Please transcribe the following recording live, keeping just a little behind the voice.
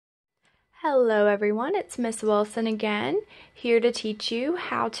Hello everyone, it's Miss Wilson again, here to teach you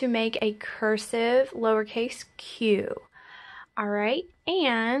how to make a cursive lowercase q. Alright,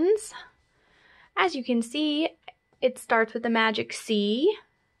 and as you can see, it starts with the magic C,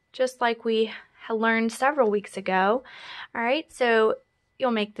 just like we learned several weeks ago. Alright, so you'll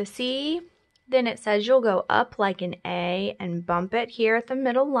make the C, then it says you'll go up like an A and bump it here at the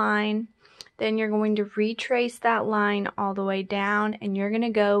middle line. Then you're going to retrace that line all the way down and you're going to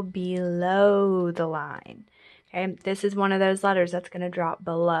go below the line. Okay, this is one of those letters that's going to drop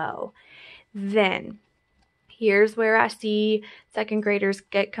below. Then, here's where I see second graders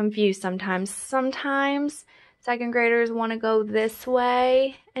get confused sometimes. Sometimes second graders want to go this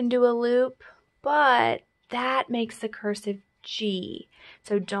way and do a loop, but that makes the cursive G.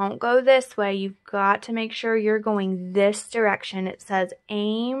 So don't go this way. You've got to make sure you're going this direction. It says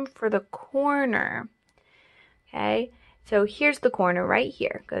aim for the corner. Okay, so here's the corner right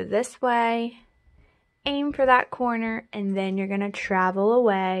here. Go this way, aim for that corner, and then you're going to travel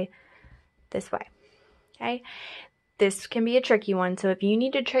away this way. Okay, this can be a tricky one, so if you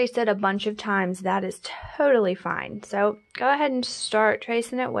need to trace it a bunch of times, that is totally fine. So go ahead and start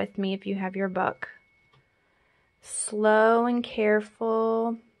tracing it with me if you have your book. Slow and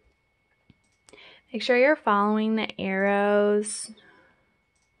careful. Make sure you're following the arrows,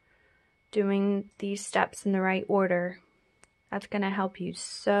 doing these steps in the right order. That's going to help you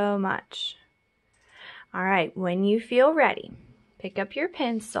so much. All right, when you feel ready, pick up your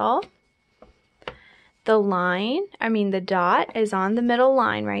pencil. The dot is on the middle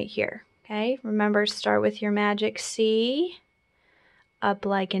line right here. Okay, remember, start with your magic C, up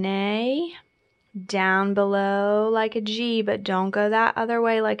like an A, down below like a G, but don't go that other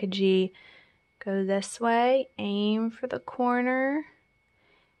way like a G. Go this way, aim for the corner,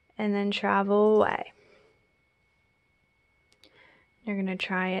 and then travel away. You're going to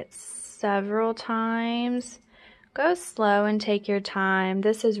try it several times. Go slow and take your time.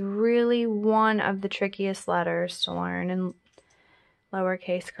 This is really one of the trickiest letters to learn in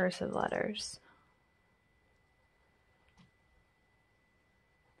lowercase cursive letters.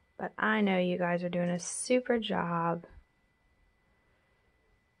 But I know you guys are doing a super job.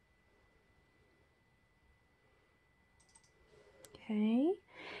 Okay,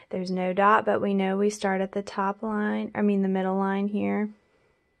 there's no dot, but we know we start at the top line, the middle line here.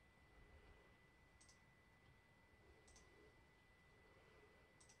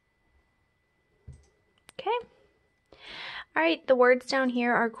 Okay. All right, the words down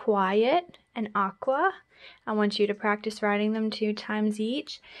here are quiet and aqua. I want you to practice writing them 2 times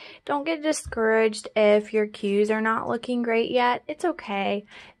each. Don't get discouraged if your cues are not looking great yet. It's okay.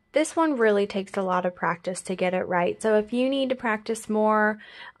 This one really takes a lot of practice to get it right. So if you need to practice more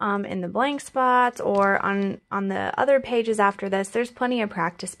in the blank spots or on the other pages after this, there's plenty of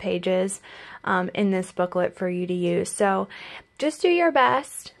practice pages in this booklet for you to use. So just do your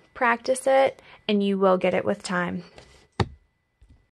best, practice it, and you will get it with time.